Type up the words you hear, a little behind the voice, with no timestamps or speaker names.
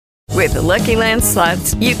With the Lucky Land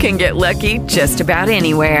Slots, you can get lucky just about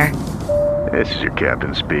anywhere. This is your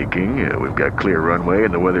captain speaking. We've got clear runway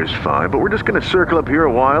and the weather's fine, but we're just going to circle up here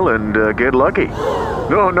a while and get lucky.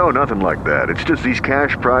 No, nothing like that. It's just these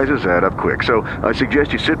cash prizes add up quick. So I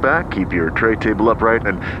suggest you sit back, keep your tray table upright,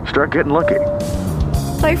 and start getting lucky.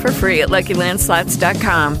 Play for free at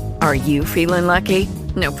LuckyLandSlots.com. Are you feeling lucky?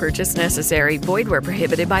 No purchase necessary. Void where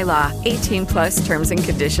prohibited by law. 18 plus terms and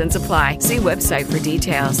conditions apply. See website for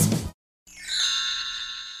details.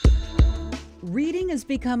 Reading is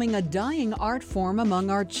becoming a dying art form among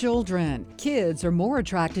our children. Kids are more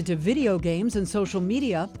attracted to video games and social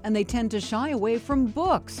media, and they tend to shy away from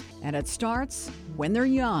books. And it starts when they're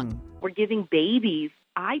young. We're giving babies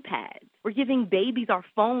iPads. We're giving babies our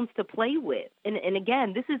phones to play with. And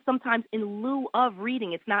again, this is sometimes in lieu of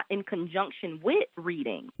reading. It's not in conjunction with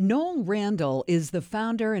reading. Noel Randall is the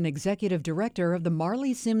founder and executive director of the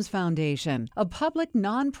Marley Sims Foundation, a public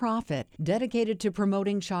nonprofit dedicated to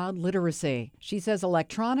promoting child literacy. She says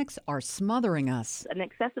electronics are smothering us. An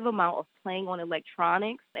excessive amount of playing on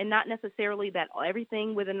electronics, and not necessarily that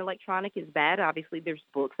everything with an electronic is bad. Obviously, there's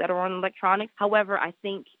books that are on electronics. However, I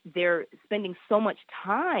think they're spending so much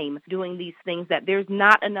time doing these things that there's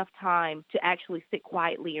not enough time to actually sit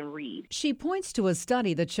quietly and read. She points to a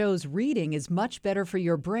study that shows reading is much better for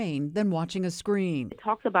your brain than watching a screen. It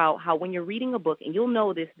talks about how when you're reading a book, and you'll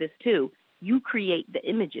know this too, you create the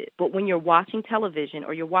images. But when you're watching television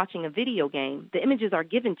or you're watching a video game, the images are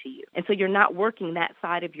given to you. And so you're not working that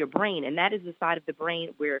side of your brain. And that is the side of the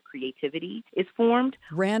brain where creativity is formed.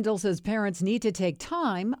 Randall says parents need to take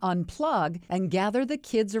time, unplug, and gather the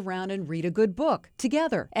kids around and read a good book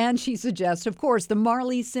together. And she suggests, of course, the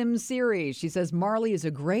Marley Sims series. She says Marley is a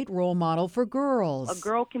great role model for girls. A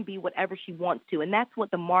girl can be whatever she wants to. And that's what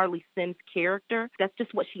the Marley Sims character, that's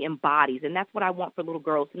just what she embodies. And that's what I want for little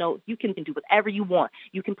girls to know. You can do whatever you want.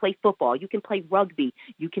 You can play football. You can play rugby.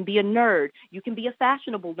 You can be a nerd. You can be a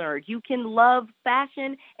fashionable nerd. You can love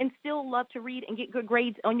fashion and still love to read and get good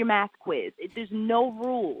grades on your math quiz. There's no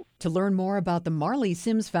rules. To learn more about the Marley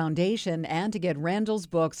Sims Foundation and to get Randall's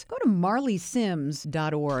books, go to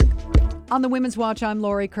marleysims.org. On the Women's Watch, I'm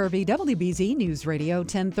Lori Kirby, WBZ News Radio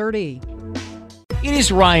 1030. It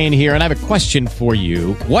is Ryan here, and I have a question for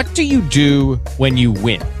you. What do you do when you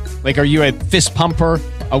win? Like, are you a fist pumper,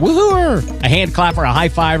 a woohooer, a hand clapper, a high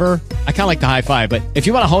fiver? I kind of like the high five, but if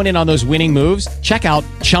you want to hone in on those winning moves, check out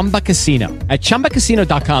Chumba Casino. At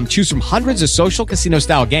ChumbaCasino.com, choose from hundreds of social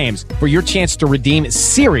casino-style games for your chance to redeem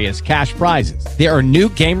serious cash prizes. There are new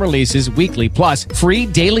game releases weekly, plus free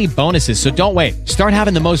daily bonuses, so don't wait. Start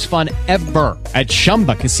having the most fun ever at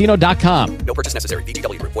ChumbaCasino.com. No purchase necessary.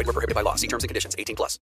 VGW Group. Void where prohibited by law. See terms and conditions. 18 plus.